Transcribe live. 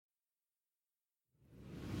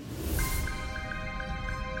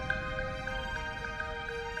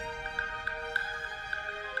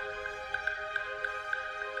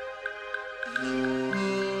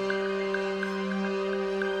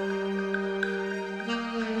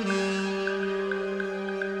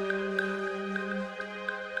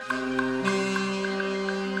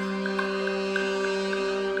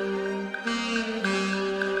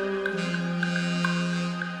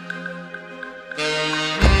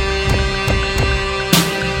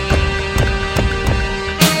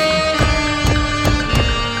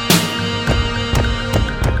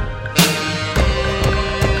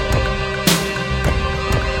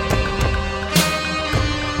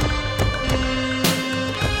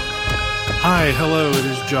Hi, hello, it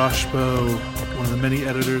is Josh Bowe, one of the many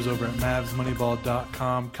editors over at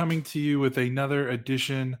MavsMoneyball.com, coming to you with another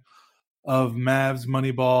edition of Mavs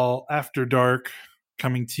Moneyball After Dark,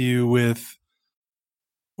 coming to you with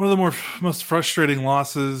one of the most frustrating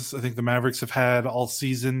losses I think the Mavericks have had all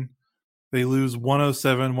season. They lose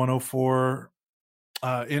 107-104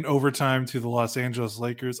 in overtime to the Los Angeles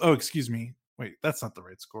Lakers. Oh, excuse me. Wait, that's not the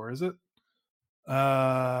right score, is it?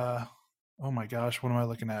 Oh my gosh, what am I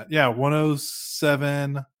looking at? Yeah,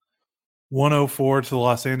 107-104 to the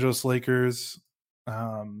Los Angeles Lakers.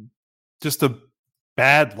 Just a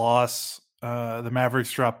bad loss. The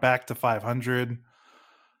Mavericks dropped back to 500.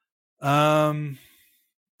 I'm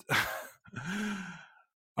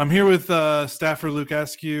here with staffer Luke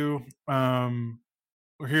Askew.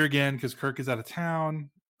 We're here again because Kirk is out of town.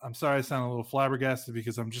 I'm sorry I sound a little flabbergasted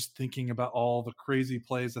because I'm just thinking about all the crazy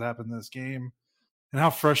plays that happened in this game and how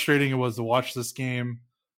frustrating it was to watch this game.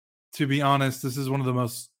 To be honest, this is one of the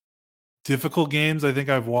most difficult games I think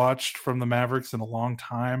I've watched from the Mavericks in a long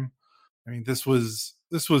time. I mean, this was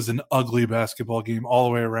an ugly basketball game all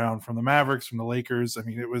the way around, from the Mavericks, from the Lakers. I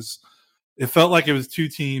mean, it felt like it was two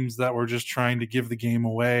teams that were just trying to give the game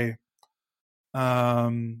away.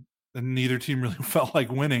 And neither team really felt like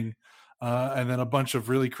winning. And then a bunch of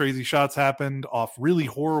really crazy shots happened off really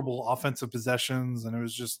horrible offensive possessions, and it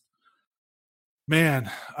was just, man,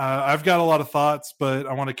 I've got a lot of thoughts, but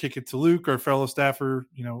I want to kick it to Luke, our fellow staffer,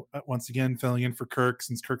 once again, filling in for Kirk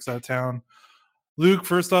since Kirk's out of town. Luke,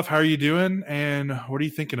 first off, how are you doing? And what are you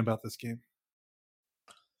thinking about this game?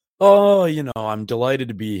 Oh, I'm delighted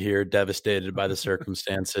to be here, devastated by the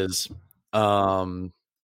circumstances. I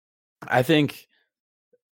think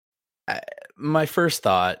my first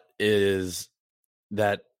thought is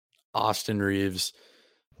that Austin Reaves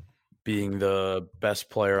being the best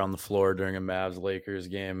player on the floor during a Mavs-Lakers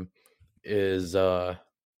game is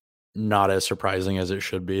not as surprising as it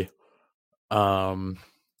should be. I'm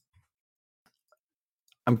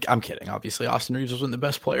kidding. Obviously, Austin Reaves wasn't the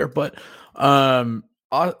best player, but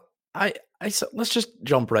let's just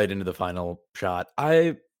jump right into the final shot.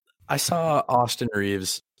 I saw Austin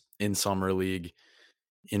Reaves in Summer League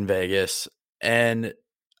in Vegas, and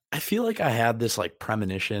I feel like I had this like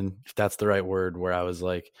premonition, if that's the right word, where I was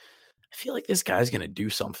like, I feel like this guy's going to do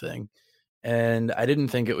something. And I didn't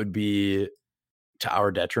think it would be to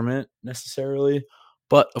our detriment necessarily,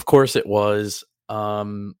 but of course it was. I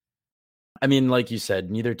mean, like you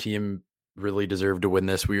said, neither team really deserved to win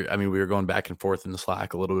this. We were going back and forth in the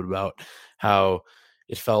Slack a little bit about how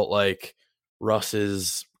it felt like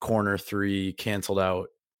Russ's corner three canceled out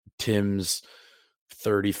Tim's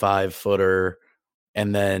 35-footer,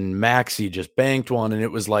 and then Maxey just banked one, and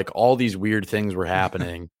it was like all these weird things were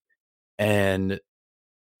happening. And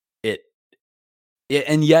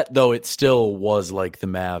and yet though, it still was like the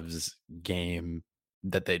Mavs game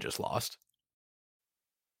that they just lost.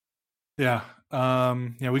 Yeah.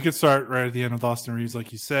 We could start right at the end with Austin Reaves,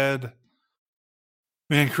 like you said.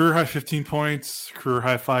 Man, career high 15 points, career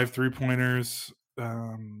high 5 3-pointers.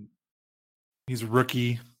 He's a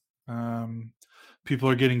rookie. People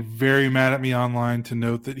are getting very mad at me online to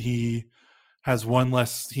note that he made one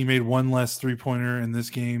less 3-pointer in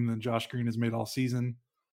this game than Josh Green has made all season.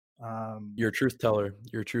 You're a truth teller.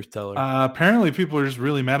 Apparently people are just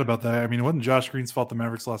really mad about that. I mean, it wasn't Josh Green's fault the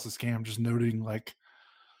Mavericks lost this game. I'm just noting, like,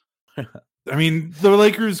 I mean, the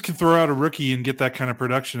Lakers can throw out a rookie and get that kind of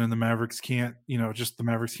production, and the Mavericks can't, the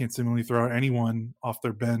Mavericks can't seemingly throw out anyone off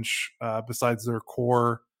their bench besides their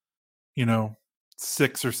core,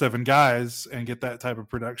 6 or 7 guys and get that type of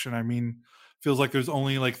production. I mean, feels like there's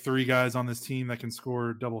only like 3 guys on this team that can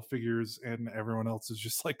score double figures, and everyone else is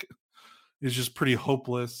just pretty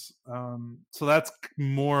hopeless. So that's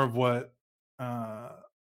more of what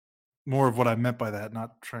I meant by that.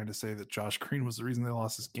 Not trying to say that Josh Green was the reason they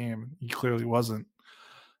lost this game. He clearly wasn't.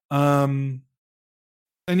 And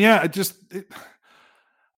yeah,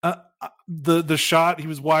 the shot, he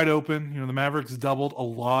was wide open. The Mavericks doubled a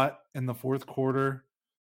lot in the fourth quarter.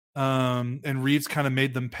 And Reaves kind of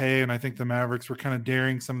made them pay. And I think the Mavericks were kind of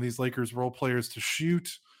daring some of these Lakers role players to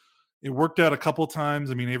shoot. It worked out a couple times.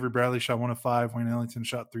 I mean, Avery Bradley shot 1 of 5. Wayne Ellington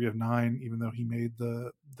shot 3 of 9, even though he made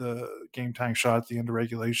the game tying shot at the end of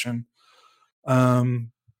regulation. But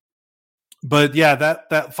yeah,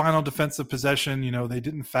 that final defensive possession, they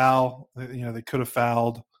didn't foul. They could have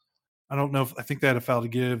fouled. I don't know I think they had a foul to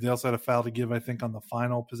give. They also had a foul to give, I think, on the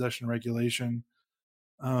final possession regulation.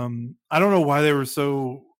 I don't know why they were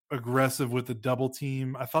so aggressive with the double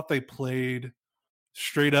team. I thought they played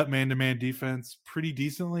straight up man-to-man defense pretty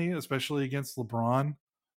decently, especially against LeBron.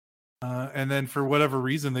 And then for whatever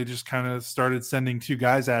reason, they just kind of started sending two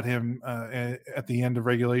guys at him at the end of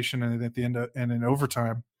regulation and at the end and in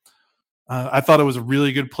overtime. I thought it was a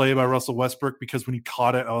really good play by Russell Westbrook because when he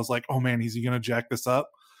caught it, I was like, "Oh man, is he going to jack this up?"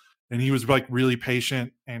 And he was like really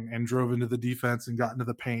patient and drove into the defense and got into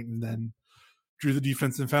the paint and then drew the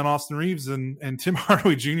defense and found Austin Reeves and Tim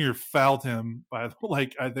Hardaway Jr. fouled him by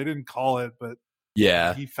they didn't call it, but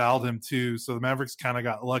Yeah, he fouled him too. So the Mavericks kind of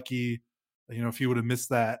got lucky. If he would have missed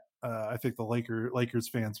that, I think the Lakers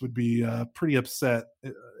fans would be pretty upset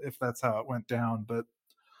if that's how it went down. But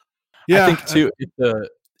I yeah, think too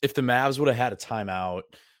if the Mavs would have had a timeout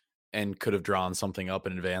and could have drawn something up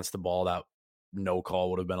and advanced the ball, that no call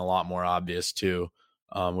would have been a lot more obvious too.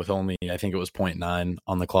 With only I think it was 0.9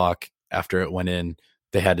 on the clock after it went in,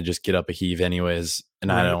 they had to just get up a heave anyways.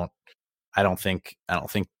 And right. I don't think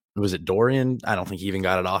was it Dorian? I don't think he even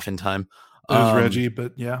got it off in time. It was Reggie,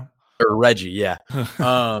 but yeah. Or Reggie, yeah.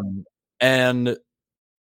 And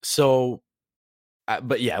so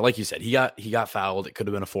but yeah, like you said, he got fouled. It could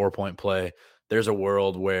have been a 4-point play. There's a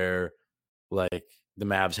world where like the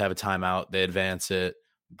Mavs have a timeout, they advance it,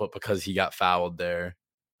 but because he got fouled there,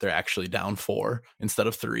 they're actually down 4 instead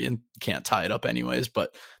of 3 and can't tie it up anyways.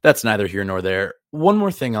 But that's neither here nor there. One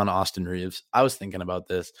more thing on Austin Reeves. I was thinking about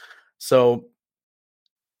this. So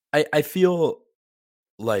I feel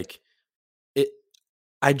like it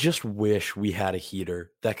I just wish we had a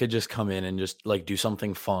heater that could just come in and just like do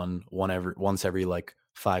something fun once every like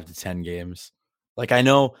 5 to 10 games. Like I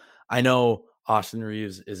know Austin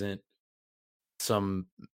Reeves isn't some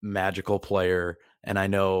magical player and I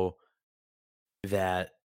know that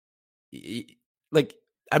like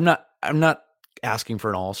I'm not asking for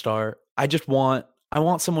an all-star. I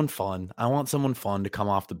want someone fun. I want someone fun to come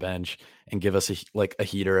off the bench and give us a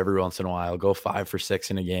heater every once in a while, go 5 for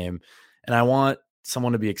 6 in a game. And I want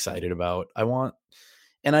someone to be excited about.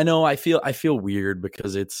 And I know I feel weird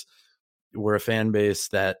because we're a fan base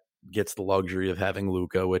that gets the luxury of having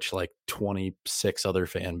Luka, which like 26 other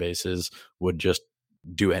fan bases would just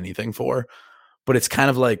do anything for. But it's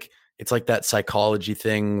like that psychology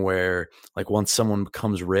thing where like once someone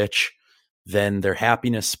becomes rich, then their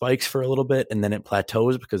happiness spikes for a little bit and then it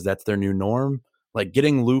plateaus because that's their new norm. Like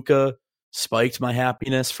getting Luka spiked my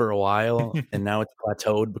happiness for a while and now it's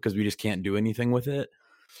plateaued because we just can't do anything with it.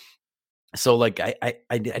 So like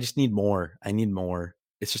I just need more. I need more.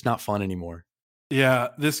 It's just not fun anymore. Yeah,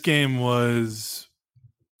 this game was.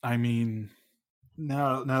 I mean,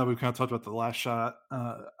 now that we've kind of talked about the last shot,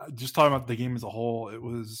 just talking about the game as a whole, it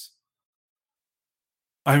was.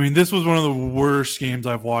 I mean, this was one of the worst games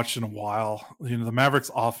I've watched in a while. The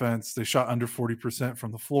Mavericks offense, they shot under 40%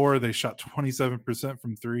 from the floor. They shot 27%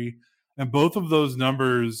 from three. And both of those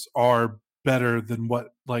numbers are better than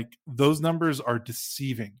those numbers are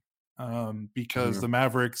deceiving because Mhm. the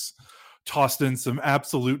Mavericks tossed in some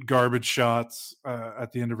absolute garbage shots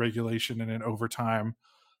at the end of regulation and in overtime.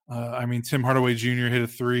 I mean, Tim Hardaway Jr. hit a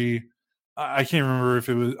three. I can't remember if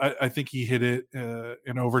it was. I think he hit it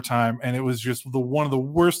in overtime, and it was just one of the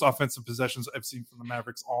worst offensive possessions I've seen from the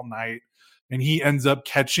Mavericks all night. And he ends up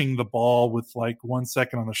catching the ball with like 1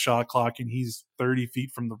 second on the shot clock, and he's 30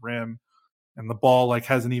 feet from the rim, and the ball like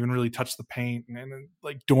hasn't even really touched the paint. And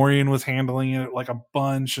like Dorian was handling it like a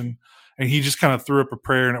bunch, and he just kind of threw up a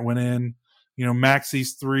prayer, and it went in.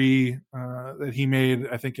 Maxi's three that he made,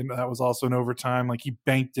 I think that was also in overtime. Like he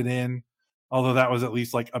banked it in, although that was at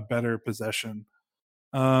least like a better possession.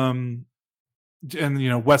 And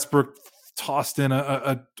Westbrook tossed in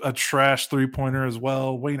a trash 3-pointer as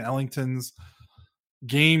well. Wayne Ellington's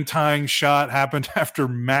game tying shot happened after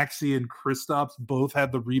Maxi and Kristaps both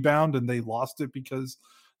had the rebound and they lost it because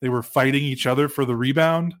they were fighting each other for the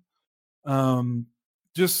rebound. Um,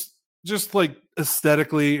 just like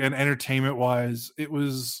aesthetically and entertainment wise, it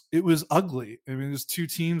was ugly. I mean, there's two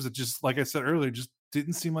teams that just, like I said earlier, just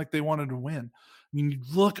didn't seem like they wanted to win. I mean, you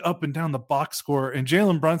look up and down the box score, and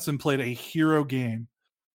Jalen Brunson played a hero game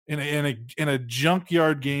in a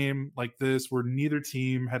junkyard game like this, where neither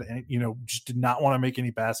team had, just did not want to make any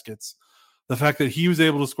baskets. The fact that he was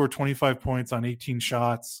able to score 25 points on 18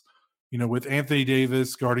 shots, with Anthony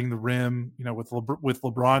Davis guarding the rim, with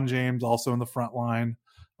LeBron James also in the front line,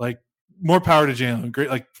 like more power to Jalen. Great,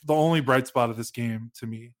 like the only bright spot of this game to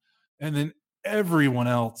me. And then everyone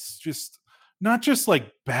else just not just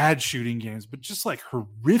like bad shooting games, but just like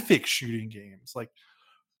horrific shooting games. Like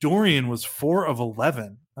Dorian was 4 of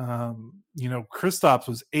 11. Kristaps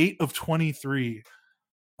was 8 of 23.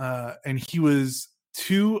 And he was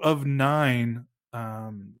 2 of 9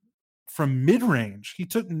 from mid range. He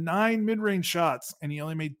took 9 mid range shots and he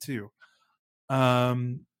only made 2.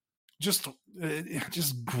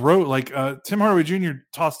 just grow. Like Tim Hardaway Jr.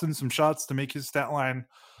 tossed in some shots to make his stat line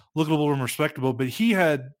look a little more respectable, but he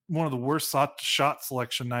had one of the worst shot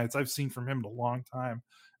selection nights I've seen from him in a long time.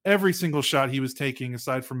 Every single shot he was taking,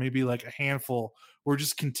 aside from maybe like a handful, were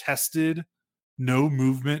just contested, no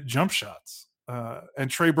movement jump shots. And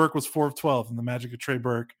Trey Burke was 4 of 12, and the magic of Trey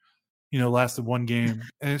Burke, lasted one game.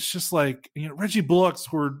 And it's just like, Reggie Bullock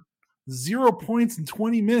scored 0 points in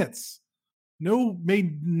 20 minutes.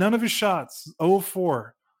 Made none of his shots, 0 of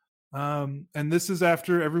 4. And this is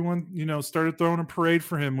after everyone, started throwing a parade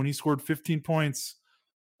for him when he scored 15 points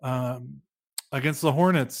against the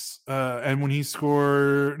Hornets. And when he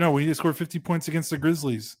scored 50 points against the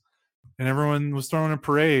Grizzlies, and everyone was throwing a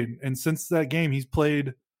parade. And since that game, he's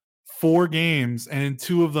played 4 games, and in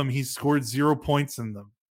 2 of them, he's scored 0 points in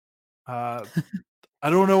them. I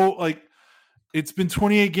don't know. Like, it's been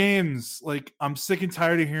 28 games. Like, I'm sick and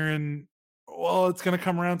tired of hearing, well, it's going to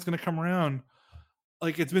come around. It's going to come around.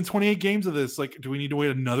 Like, it's been 28 games of this. Like, do we need to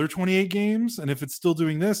wait another 28 games? And if it's still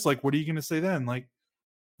doing this, like, what are you going to say then? Like,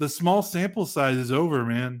 the small sample size is over,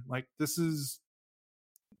 man. Like, this is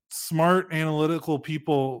smart analytical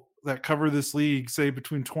people that cover this league say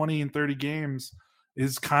between 20 and 30 games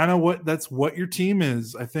is kind of that's what your team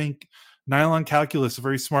is. I think Nylon Calculus, a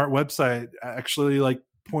very smart website, actually like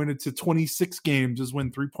pointed to 26 games is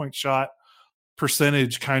when 3-point shot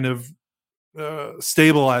percentage kind of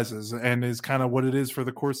stabilizes and is kind of what it is for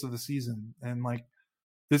the course of the season. And like,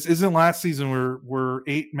 this isn't last season where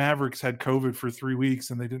 8 Mavericks had COVID for 3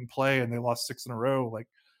 weeks and they didn't play and they lost 6 in a row. Like,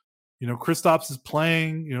 Kristaps is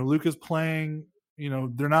playing, Luka's playing,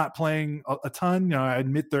 they're not playing a ton. I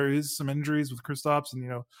admit there is some injuries with Kristaps,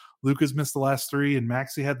 and, Luka's missed the last 3 and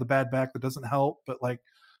Maxey had the bad back that doesn't help. But like,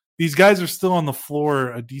 these guys are still on the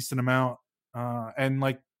floor a decent amount. And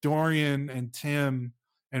like Dorian and Tim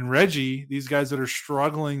and Reggie, these guys that are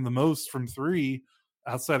struggling the most from 3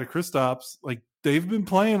 outside of Kristaps, like they've been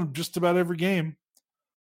playing just about every game.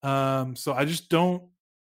 So I just don't,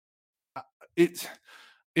 it's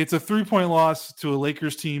a 3-point loss to a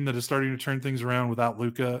Lakers team that is starting to turn things around without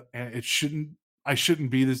Luka, and I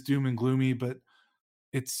shouldn't be this doom and gloomy, but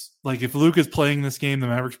it's like, if Luka's playing this game, the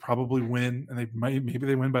Mavericks probably win, and maybe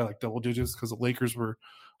they win by like double digits because the Lakers were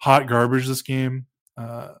hot garbage this game.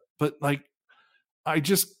 But like,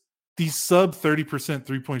 these sub 30%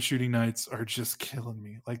 3-point shooting nights are just killing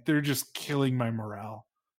me. Like, they're just killing my morale.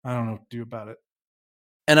 I don't know what to do about it.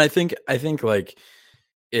 And I think like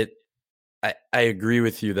it, I agree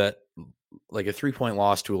with you that like a 3-point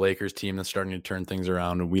loss to a Lakers team that's starting to turn things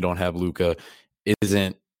around and we don't have Luka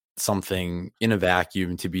isn't something in a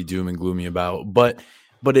vacuum to be doom and gloomy about. But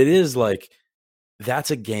it is like,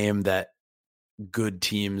 that's a game that good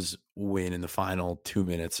teams win in the final 2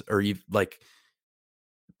 minutes, or even like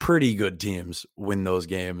pretty good teams win those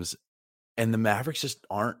games. And the Mavericks just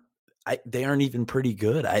they aren't even pretty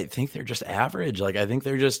good. I think they're just average. Like, I think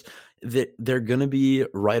they're going to be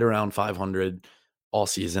right around 500 all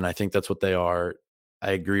season. I think that's what they are.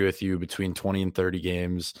 I agree with you, between 20 and 30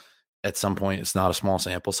 games. At some point, it's not a small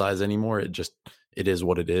sample size anymore. It is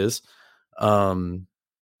what it is. Going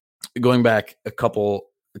back a couple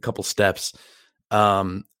steps,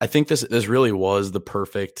 I think this really was the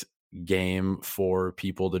perfect game for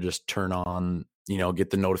people to just turn on, get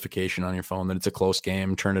the notification on your phone that it's a close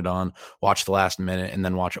game, turn it on, watch the last minute, and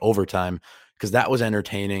then watch overtime, because that was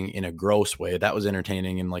entertaining in a gross way. That was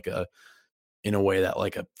entertaining in a way that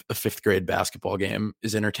like a 5th grade basketball game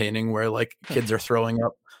is entertaining, where like kids are throwing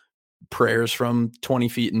up prayers from 20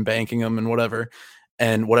 feet and banking them and whatever the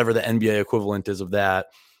NBA equivalent is of that.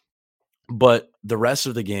 But the rest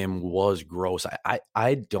of the game was gross.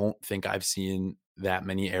 I don't think I've seen that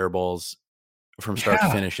many air balls from start to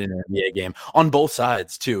finish in an NBA game on both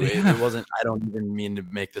sides too. It wasn't, I don't even mean to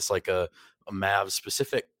make this like a Mavs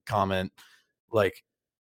specific comment. Like,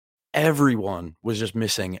 everyone was just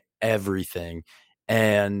missing everything.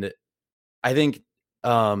 And I think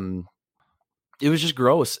it was just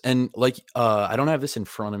gross. And like, I don't have this in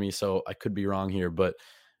front of me, so I could be wrong here, but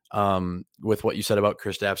with what you said about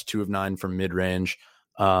Kristaps, 2 of 9 from mid range.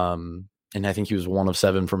 And I think he was 1 of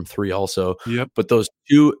 7 from 3 also. Yep. But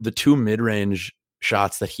the 2 mid range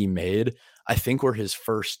shots that he made, I think were his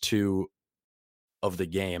first 2 of the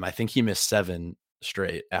game. I think he missed 7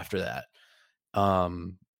 straight after that.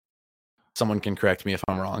 Someone can correct me if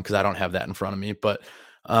I'm wrong, because I don't have that in front of me. But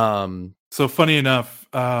so funny enough,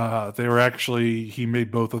 he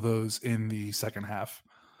made both of those in the second half.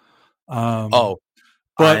 But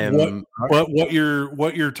what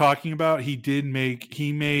you're talking about,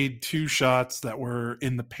 he made 2 shots that were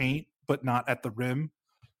in the paint, but not at the rim.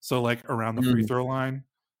 So like around the free throw line.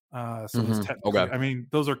 So those Okay. technically, I mean,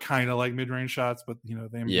 those are kind of like mid-range shots, but the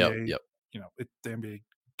Yep. NBA, Yep. the NBA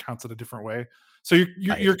counts it a different way. So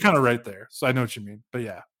you're kind of right there. So I know what you mean, but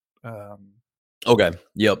yeah. Okay.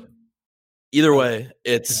 Yep. Either way,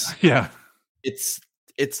 yeah. it's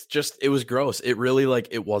just it was gross. It really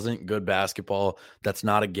it wasn't good basketball. That's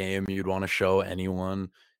not a game you'd want to show anyone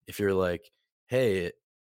if you're like, hey,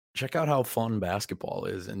 check out how fun basketball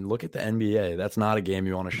is and look at the NBA. That's not a game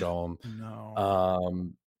you want to show them.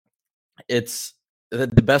 No. It's the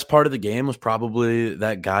best part of the game was probably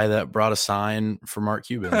that guy that brought a sign for Mark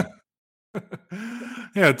Cuban.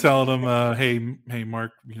 Yeah, telling him, hey,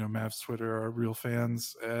 Mark, Mavs Twitter are real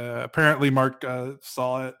fans. Apparently, Mark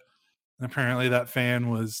saw it, and apparently that fan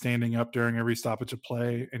was standing up during every stoppage of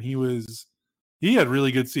play, and he had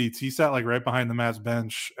really good seats. He sat right behind the Mavs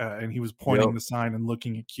bench, and he was pointing the sign and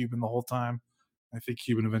looking at Cuban the whole time. I think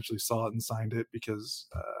Cuban eventually saw it and signed it because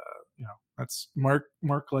that's Mark.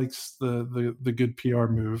 Mark likes the good PR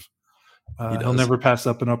move. He'll never pass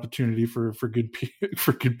up an opportunity for good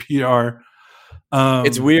for good PR.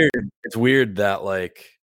 It's weird. It's weird that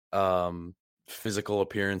physical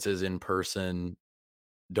appearances in person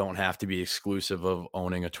don't have to be exclusive of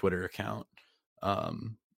owning a Twitter account.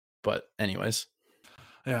 But anyways,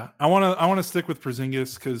 yeah, I want to stick with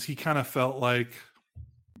Porzingis because he kind of felt like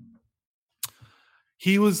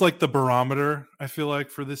he was the barometer, I feel like,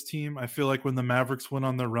 for this team. I feel like when the Mavericks went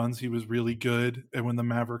on their runs, he was really good. And when the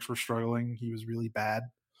Mavericks were struggling, he was really bad.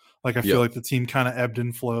 I feel like the team kind of ebbed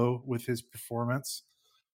and flowed with his performance.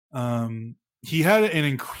 He had an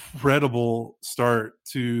incredible start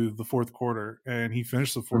to the fourth quarter, and he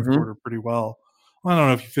finished the fourth quarter pretty well. I don't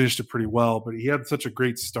know if he finished it pretty well, but he had such a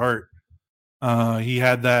great start. He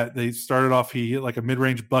had that. They started off, he hit a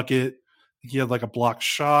mid-range bucket. He had a block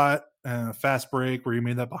shot and a fast break where he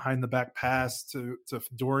made that behind the back pass to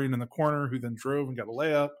Dorian in the corner, who then drove and got a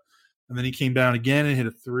layup. And then he came down again and hit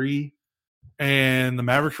a three. And the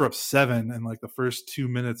Mavericks were up 7 in the first 2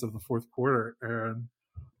 minutes of the fourth quarter. And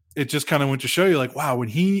it just kind of went to show you wow, when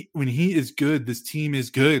he is good, this team is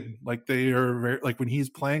good. They are very, when he's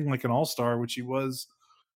playing like an all-star, which he was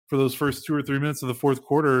for those first 2 or 3 minutes of the fourth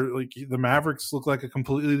quarter, the Mavericks look like a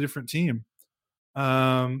completely different team.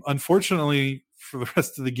 Unfortunately for the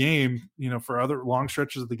rest of the game, for other long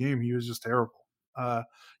stretches of the game, he was just terrible.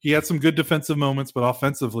 He had some good defensive moments, but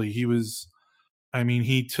offensively he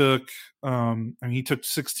took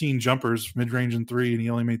 16 jumpers mid-range and 3, and he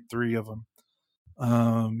only made 3 of them.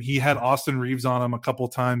 He had Austin Reeves on him a couple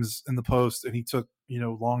times in the post, and he took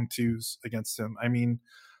long twos against him.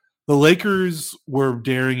 The Lakers were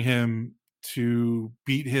daring him to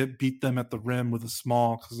beat them at the rim with a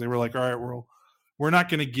small, because they were like, all right, we're not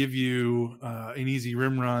going to give you an easy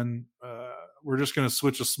rim run. We're just going to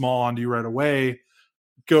switch a small onto you right away.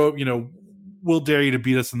 Go, we'll dare you to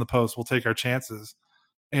beat us in the post. We'll take our chances.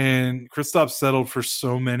 And Kristaps settled for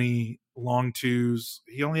so many long twos.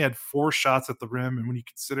 He only had 4 shots at the rim. And when you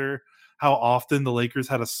consider how often the Lakers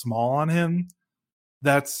had a small on him,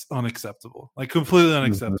 that's unacceptable, completely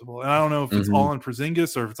unacceptable. And I don't know if it's all on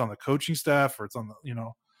Porzingis or if it's on the coaching staff or it's on the,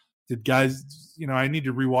 did guys, I need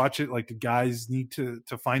to rewatch it. Did guys need to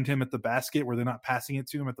find him at the basket where they're not passing it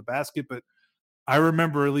to him at the basket? But I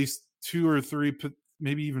remember at least 2 or 3,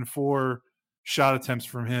 maybe even 4 shot attempts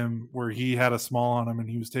from him where he had a small on him and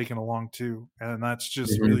he was taking a long 2. And that's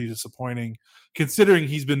just really disappointing, considering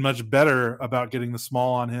he's been much better about getting the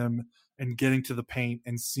small on him and getting to the paint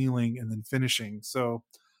and sealing and then finishing. So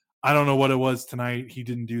I don't know what it was tonight. He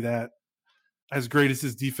didn't do that. As great as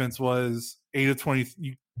his defense was, 8 of 20,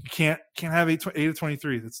 you can't have 8 of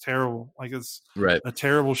 23. That's terrible. It's a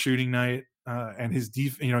terrible shooting night. And his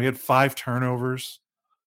he had 5 turnovers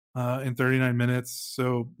in 39 minutes.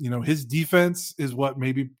 So, his defense is what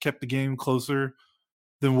maybe kept the game closer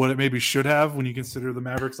than what it maybe should have when you consider the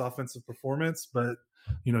Mavericks' offensive performance. But,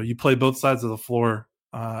 you play both sides of the floor,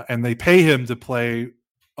 and they pay him to play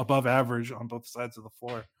above average on both sides of the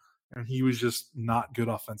floor. And he was just not good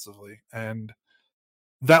offensively. And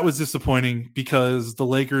that was disappointing because the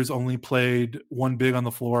Lakers only played 1 big on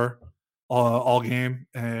the floor all game,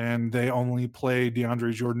 and they only played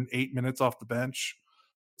DeAndre Jordan 8 minutes off the bench.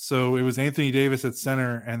 So it was Anthony Davis at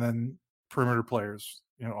center and then perimeter players,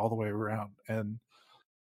 all the way around. And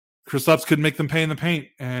Kristaps couldn't make them pay in the paint,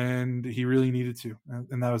 and he really needed to.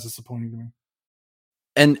 And that was disappointing to me.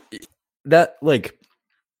 And that,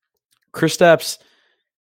 Kristaps,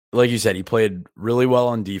 like you said, he played really well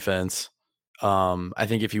on defense. I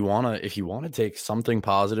think if you want to take something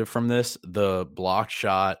positive from this, the blocked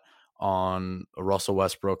shot on a Russell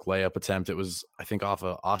Westbrook layup attempt, it was, I think, off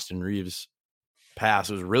of Austin Reeves pass.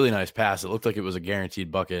 It was a really nice pass. It looked like it was a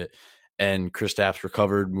guaranteed bucket. and Kristaps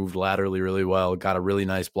recovered, moved laterally really well, got a really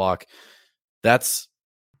nice block. That's,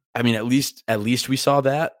 I mean, at least we saw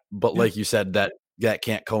that. But Yeah. like you said, that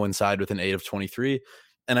can't coincide with an 8 of 23.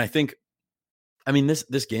 And I think, I mean,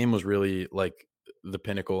 this game was really like the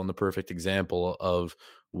pinnacle and the perfect example of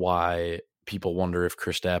why people wonder if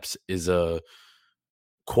Kristaps is a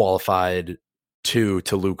qualified 2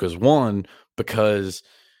 to Luka's 1, because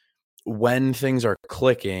when things are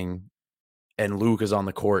clicking and Luke is on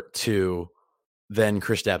the court too, then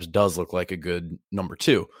Kristaps does look like a good number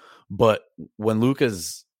 2. But when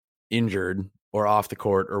Luka's injured or off the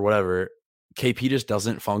court or whatever, KP just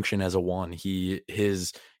doesn't function as a 1.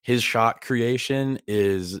 His shot creation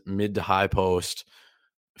is mid to high post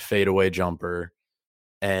fadeaway jumper,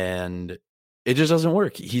 and it just doesn't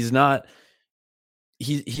work. He's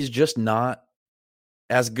just not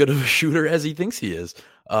as good of a shooter as he thinks he is.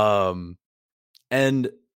 Um, and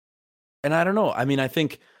I don't know. I mean, I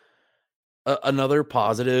think another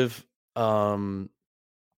positive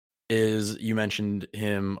is, you mentioned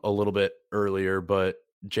him a little bit earlier, but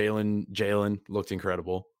Jalen looked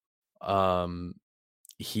incredible.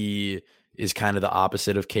 He is kind of the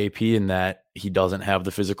opposite of KP in that he doesn't have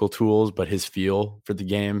the physical tools, but his feel for the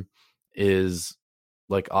game is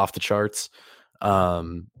like off the charts.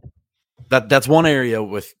 That's one area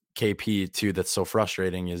with KP too that's so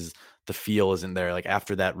frustrating, is the feel isn't there. Like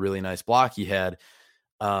after that really nice block he had,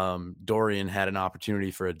 Dorian had an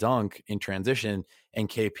opportunity for a dunk in transition, and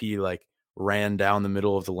KP like ran down the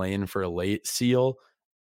middle of the lane for a late seal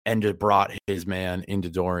and just brought his man into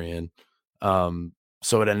Dorian.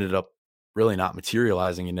 So it ended up really not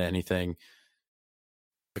materializing into anything,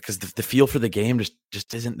 because the feel for the game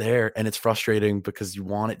just isn't there, and it's frustrating because you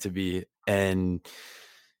want it to be. And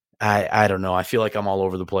I don't know. I feel like I'm all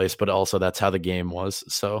over the place, but also that's how the game was.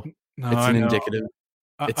 So No, it's I an know. indicative.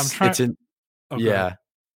 I'm It's trying. an Oh, go ahead. Yeah.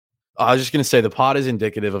 I was just gonna say the pod is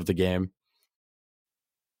indicative of the game.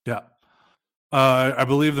 Yeah. I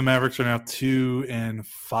believe the Mavericks are now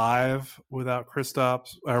 2-5 without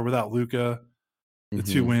Kristaps or without Luka. The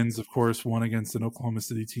 2 Mm-hmm. wins, of course, one against an Oklahoma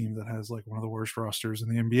City team that has like one of the worst rosters in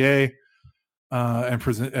the NBA,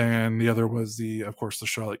 and the other was of course, the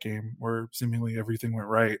Charlotte game where seemingly everything went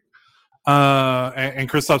right. And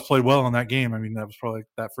Kristaps played well in that game. I mean, that was probably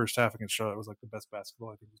that first half against Charlotte was like the best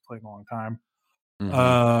basketball I think he's played in a long time.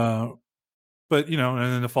 Mm-hmm. But and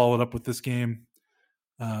then to follow it up with this game,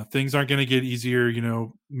 things aren't going to get easier.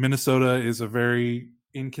 Minnesota is a very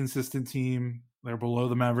inconsistent team. They're below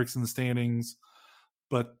the Mavericks in the standings,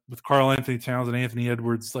 but with Karl Anthony Towns and Anthony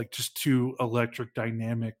Edwards, like just 2 electric,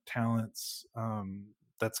 dynamic talents,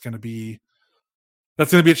 that's going to be a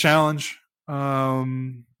challenge.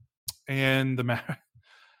 And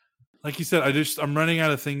like you said, I'm running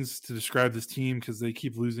out of things to describe this team because they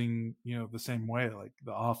keep losing, the same way. Like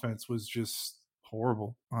the offense was just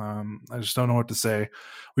horrible. I just don't know what to say.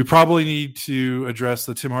 We probably need to address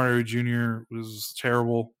the Tim Hardaway Jr. was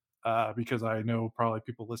terrible, because I know probably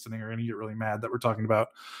people listening are going to get really mad that we're talking about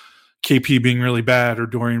KP being really bad or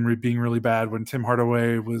Dorian being really bad when Tim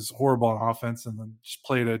Hardaway was horrible on offense and then just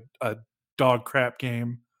played a dog crap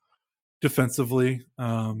game defensively.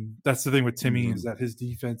 That's the thing with Timmy, Mm-hmm. is that his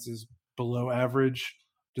defense is below average,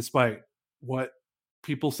 despite what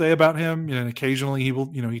people say about him. And occasionally he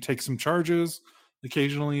will, he takes some charges.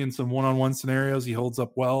 Occasionally in some one-on-one scenarios, he holds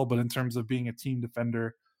up well. But in terms of being a team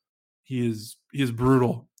defender, he is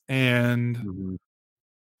brutal. And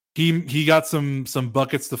Mm-hmm. he got some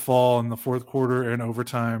buckets to fall in the fourth quarter and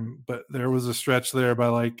overtime. But there was a stretch there by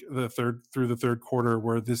like the third quarter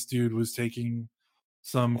where this dude was taking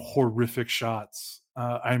some horrific shots.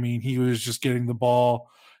 I mean, he was just getting the ball,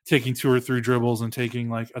 taking 2 or 3 dribbles and taking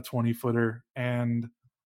like a 20-footer. And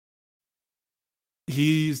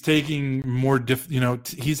he's taking more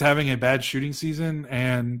he's having a bad shooting season,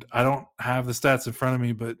 and I don't have the stats in front of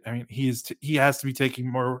me, but I mean, he has to be taking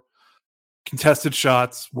more contested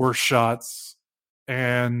shots, worse shots.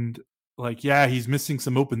 And like, yeah, he's missing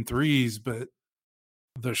some open threes, but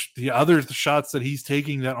the other shots that he's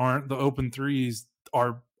taking that aren't the open threes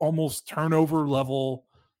are almost turnover level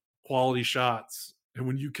quality shots. And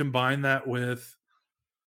when you combine that with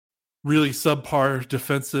really subpar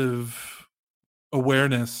defensive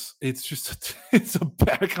awareness, it's just it's a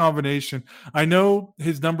bad combination. I know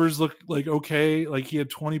his numbers look like okay, like he had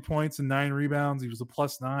 20 points and 9 rebounds. He was a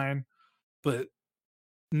 +9, but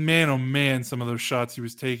man, oh man, some of those shots he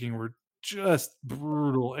was taking were just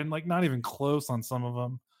brutal and like not even close on some of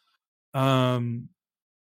them.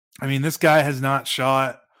 I mean, this guy has not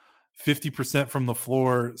shot 50% from the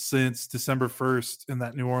floor since December 1st in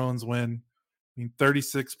that New Orleans win. I mean,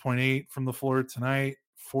 36.8 from the floor tonight,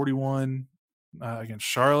 41 against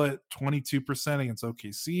Charlotte, 22% against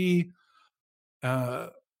OKC.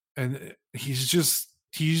 And he's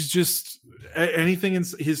just anything in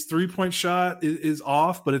his 3-point shot is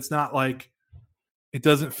off, but it's not like it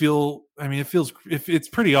doesn't feel. I mean, it's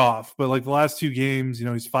pretty off, but like the last 2 games,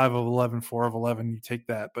 he's 5 of 11, 4 of 11. You take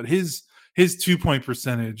that, but his 2-point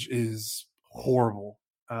percentage is horrible,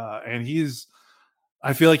 and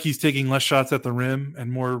I feel like he's taking less shots at the rim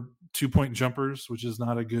and more 2-point jumpers, which is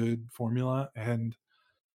not a good formula. And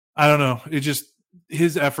I don't know.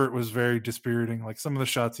 His effort was very dispiriting. Like some of the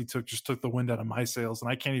shots he took just took the wind out of my sails,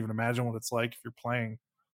 and I can't even imagine what it's like if you're playing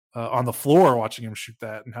on the floor watching him shoot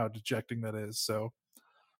that and how dejecting that is. So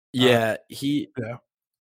yeah, yeah.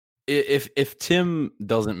 If Tim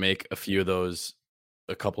doesn't make a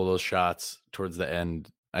couple of those shots towards the end,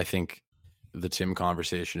 I think the Tim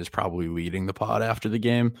conversation is probably leading the pod after the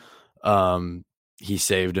game. He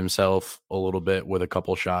saved himself a little bit with a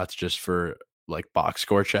couple shots just for like box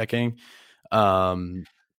score checking.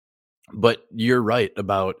 But you're right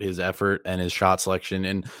about his effort and his shot selection.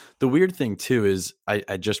 And the weird thing too is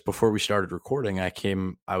I just before we started recording, I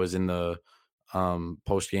was in the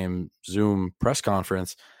post game Zoom press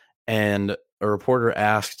conference, and a reporter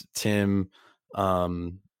asked Tim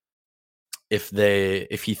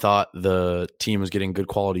if he thought the team was getting good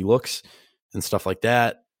quality looks and stuff like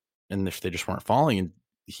that, and if they just weren't falling. And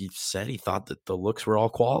he said he thought that the looks were all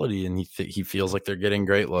quality, and he feels like they're getting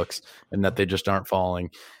great looks and that they just aren't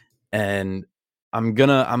falling. And I'm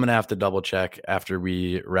gonna have to double check after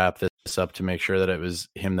we wrap this up to make sure that it was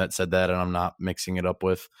him that said that, and I'm not mixing it up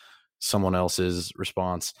with someone else's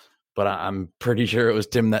response. But I'm pretty sure it was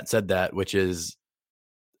Tim that said that, which is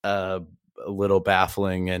a little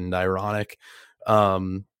baffling and ironic,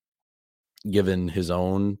 given his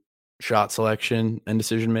own shot selection and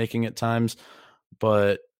decision making at times.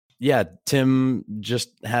 But yeah, Tim just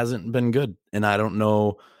hasn't been good, and I don't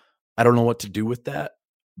know what to do with that,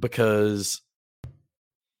 because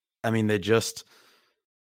I mean, I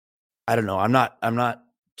don't know. I'm not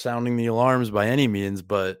sounding the alarms by any means,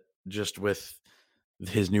 but just with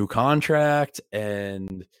his new contract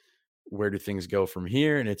and where do things go from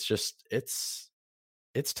here? And it's just, it's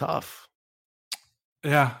tough.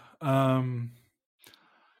 Yeah.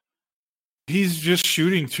 He's just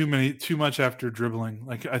shooting too much after dribbling.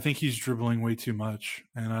 Like I think he's dribbling way too much.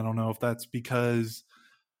 And I don't know if that's because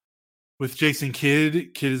with Jason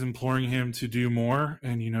Kidd is imploring him to do more.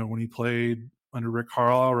 And when he played under Rick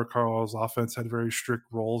Carlisle's offense had very strict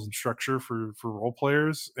roles and structure for role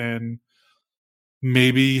players, and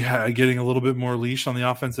maybe getting a little bit more leash on the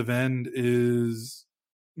offensive end is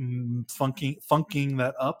funking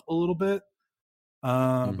that up a little bit.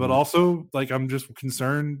 But also, like, I'm just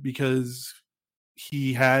concerned because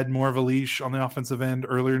he had more of a leash on the offensive end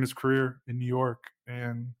earlier in his career in New York,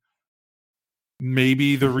 and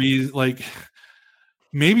maybe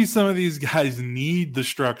maybe some of these guys need the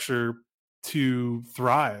structure to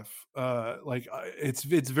thrive. It's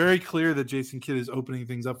very clear that Jason Kidd is opening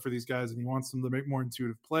things up for these guys, and he wants them to make more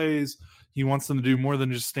intuitive plays. He wants them to do more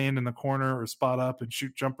than just stand in the corner or spot up and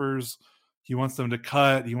shoot jumpers. He wants them to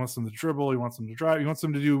cut. He wants them to dribble. He wants them to drive. He wants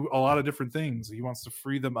them to do a lot of different things. He wants to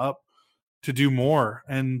free them up to do more.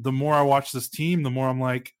 And the more I watch this team, the more I'm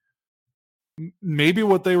like, maybe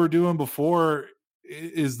what they were doing before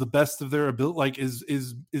is the best of their ability, like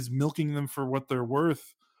is milking them for what they're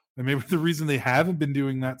worth. And maybe the reason they haven't been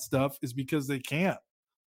doing that stuff is because they can't.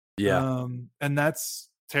 Yeah. And that's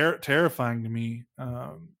terrifying to me.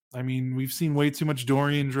 I mean, we've seen way too much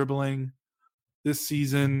Dorian dribbling this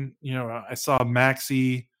season. I saw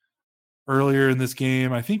Maxey earlier in this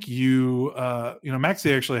game. I think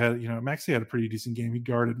Maxey actually had a pretty decent game. He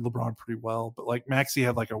guarded LeBron pretty well, but like Maxey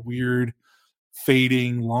had like a weird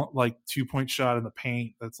fading long, like 2-point shot in the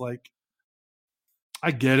paint. That's like,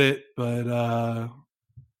 I get it, but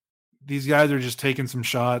these guys are just taking some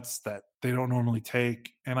shots that they don't normally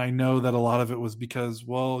take. And I know that a lot of it was because,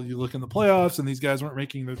 well, you look in the playoffs and these guys weren't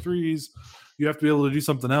making their threes. You have to be able to do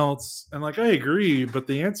something else. And like, I agree, but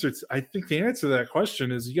I think the answer to that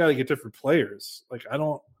question is you got to get different players. Like, I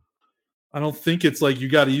don't think it's like you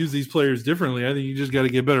got to use these players differently. I think you just got to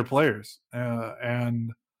get better players.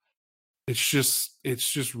 And it's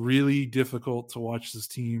just really difficult to watch this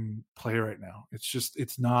team play right now.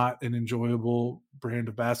 It's not an enjoyable brand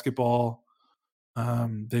of basketball.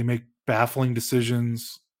 They make baffling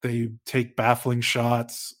decisions. They take baffling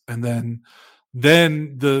shots. And then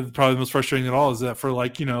the probably the most frustrating of all is that for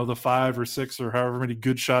like, the 5 or 6 or however many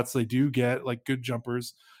good shots they do get, like good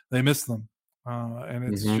jumpers, they miss them.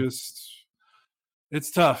 And it's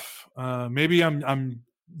it's tough. Maybe I'm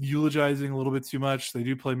eulogizing a little bit too much. They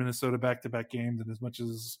do play Minnesota back-to-back games, and as much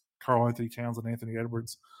as Karl Anthony Towns and Anthony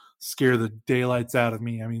Edwards scare the daylights out of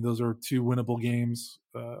me. I mean, those are 2 winnable games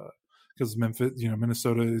because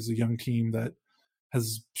Minnesota is a young team that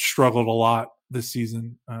has struggled a lot this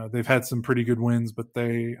season. They've had some pretty good wins, but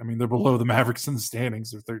they're below the Mavericks in the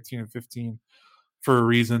standings. They're 13 and 15 for a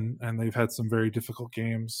reason, and they've had some very difficult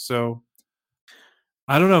games. So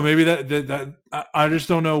I don't know. Maybe that I just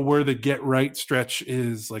don't know where the get right stretch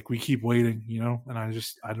is. Like, we keep waiting, and I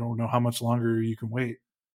don't know how much longer you can wait.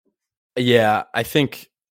 Yeah, I think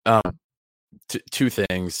two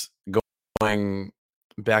things. Going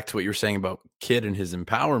back to what you were saying about Kidd and his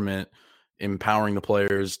empowerment, empowering the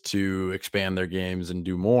players to expand their games and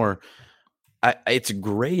do more. It's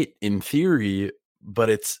great in theory, but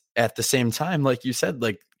it's at the same time, like you said,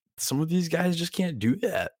 like some of these guys just can't do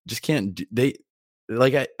that. Just can't do,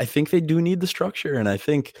 I think they do need the structure, and I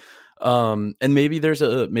think and maybe there's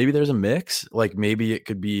a mix. Like maybe it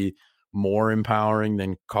could be more empowering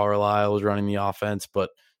than Carlisle is running the offense, but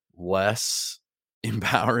less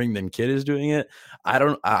empowering than Kidd is doing it. I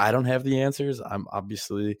don't have the answers. I'm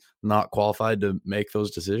obviously not qualified to make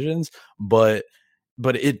those decisions, but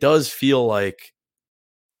it does feel like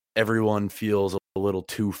everyone feels a little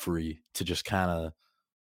too free to just kind of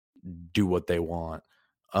do what they want,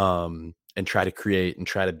 and try to create and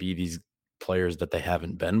try to be these players that they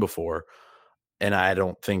haven't been before. And I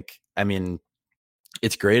don't think, I mean,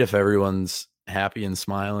 it's great if everyone's happy and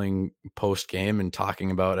smiling post game and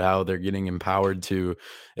talking about how they're getting empowered to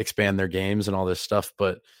expand their games and all this stuff.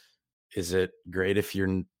 But is it great if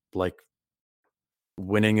you're like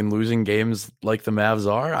winning and losing games like the Mavs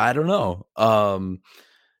are? I don't know.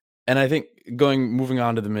 And I think moving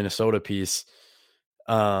on to the Minnesota piece,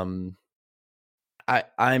 I'm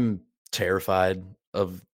terrified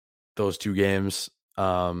of those 2 games.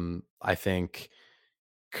 I think,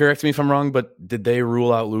 correct me if I'm wrong, but did they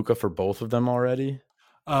rule out Luka for both of them already?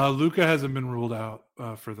 Luka hasn't been ruled out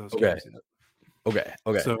for those games yet. Okay.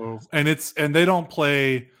 So, and they don't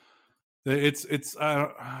play.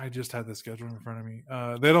 I just had the schedule in front of me.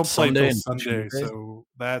 They don't play till Sunday, so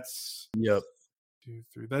that's 2,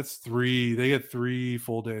 3. That's 3. They get 3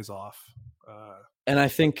 full days off. And I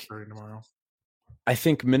think tomorrow. I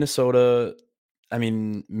think Minnesota.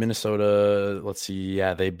 Let's see.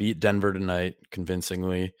 Yeah, they beat Denver tonight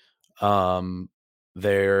convincingly.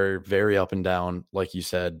 They're very up and down, like you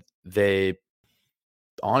said. They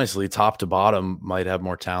honestly, top to bottom, might have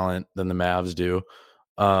more talent than the Mavs do,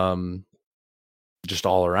 just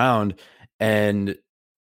all around. And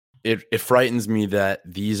it frightens me that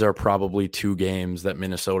these are probably 2 games that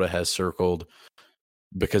Minnesota has circled,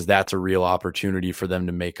 because that's a real opportunity for them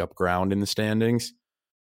to make up ground in the standings.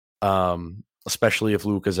 Especially if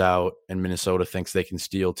Luka's out and Minnesota thinks they can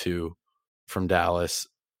steal 2 from Dallas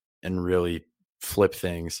and really flip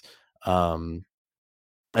things. I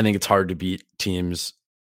think it's hard to beat teams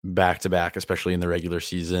back to back, especially in the regular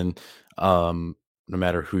season. No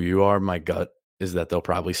matter who you are, my gut is that they'll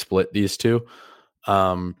probably split these 2,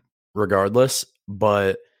 regardless.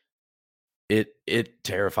 But it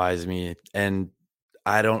terrifies me, and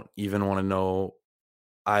I don't even want to know.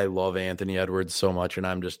 I love Anthony Edwards so much, and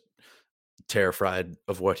I'm just terrified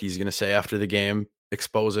of what he's going to say after the game,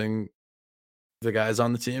 exposing the guys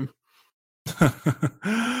on the team.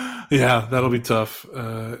 Yeah, that'll be tough.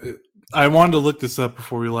 I wanted to look this up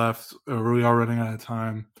before we left. We are running out of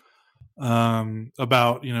time.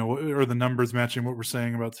 About, or the numbers matching what we're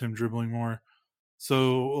saying about Tim dribbling more.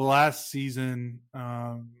 So last season,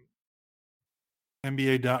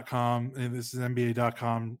 NBA.com, and this is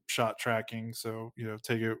NBA.com shot tracking. So,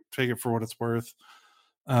 take it for what it's worth.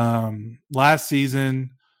 Last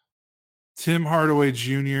season, Tim Hardaway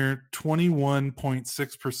Jr.,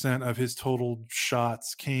 21.6% of his total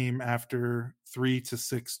shots came after 3 to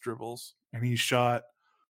 6 dribbles, and he shot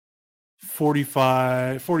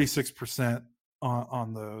 46%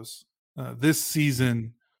 on those. This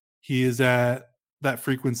season, he is at that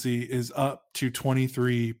frequency is up to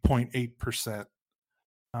 23.8%.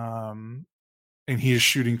 And he is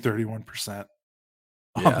shooting 31%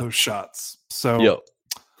 on those shots. So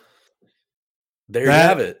there you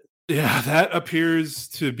have it. Yeah, that appears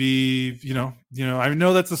to be, I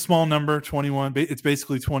know that's a small number, 21. It's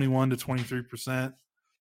basically 21 to 23%.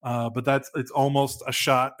 But it's almost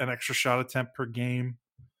an extra shot attempt per game.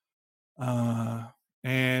 And,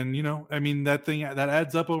 that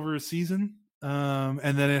adds up over a season. And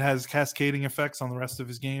then it has cascading effects on the rest of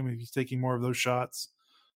his game. If he's taking more of those shots,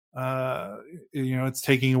 it's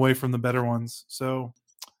taking away from the better ones. So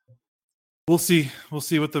we'll see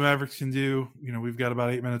what the Mavericks can do. We've got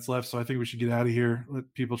about 8 minutes left, so I think we should get out of here.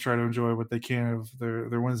 Let people try to enjoy what they can of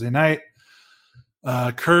their Wednesday night.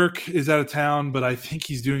 Kirk is out of town, but I think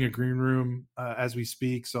he's doing a green room as we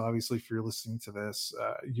speak. So obviously, if you're listening to this,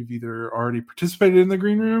 you've either already participated in the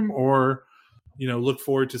green room, or look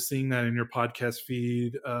forward to seeing that in your podcast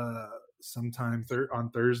feed sometime on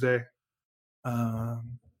Thursday.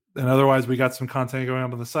 And otherwise, we got some content going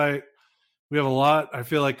up on the site. We have a lot. I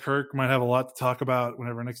feel like Kirk might have a lot to talk about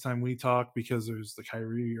whenever next time we talk, because there's the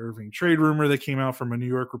Kyrie Irving trade rumor that came out from a New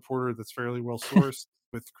York reporter that's fairly well sourced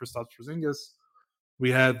with Kristaps Porzingis.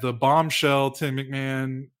 We had the bombshell Tim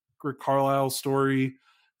McMahon, Rick Carlisle story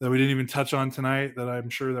that we didn't even touch on tonight, that I'm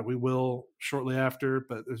sure that we will shortly after.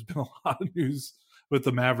 But there's been a lot of news with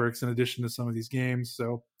the Mavericks in addition to some of these games.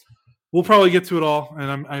 So we'll probably get to it all.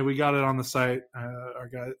 And we got it on the site. Our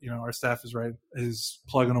guy, our staff is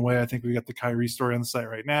plugging away. I think we got the Kyrie story on the site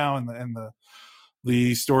right now. And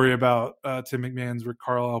the story about Tim McMahon's Rick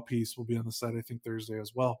Carlisle piece will be on the site, I think, Thursday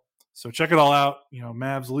as well. So check it all out.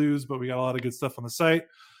 Mavs lose, but we got a lot of good stuff on the site.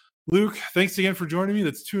 Luke, thanks again for joining me.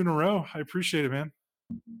 That's 2 in a row. I appreciate it, man.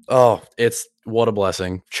 Oh, what a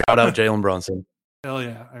blessing. Shout out Jalen Brunson. Hell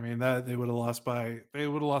yeah. I mean, that they would have lost by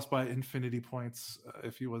infinity points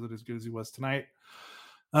if he wasn't as good as he was tonight.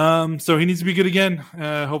 So he needs to be good again.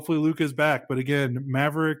 Hopefully Luke is back. But again,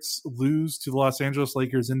 Mavericks lose to the Los Angeles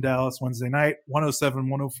Lakers in Dallas Wednesday night,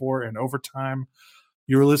 107-104 in overtime.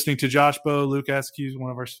 You were listening to Josh Bowe, Luke Askew,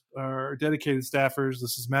 one of our dedicated staffers.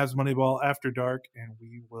 This is Mavs Moneyball After Dark, and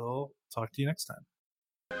we will talk to you next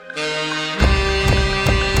time.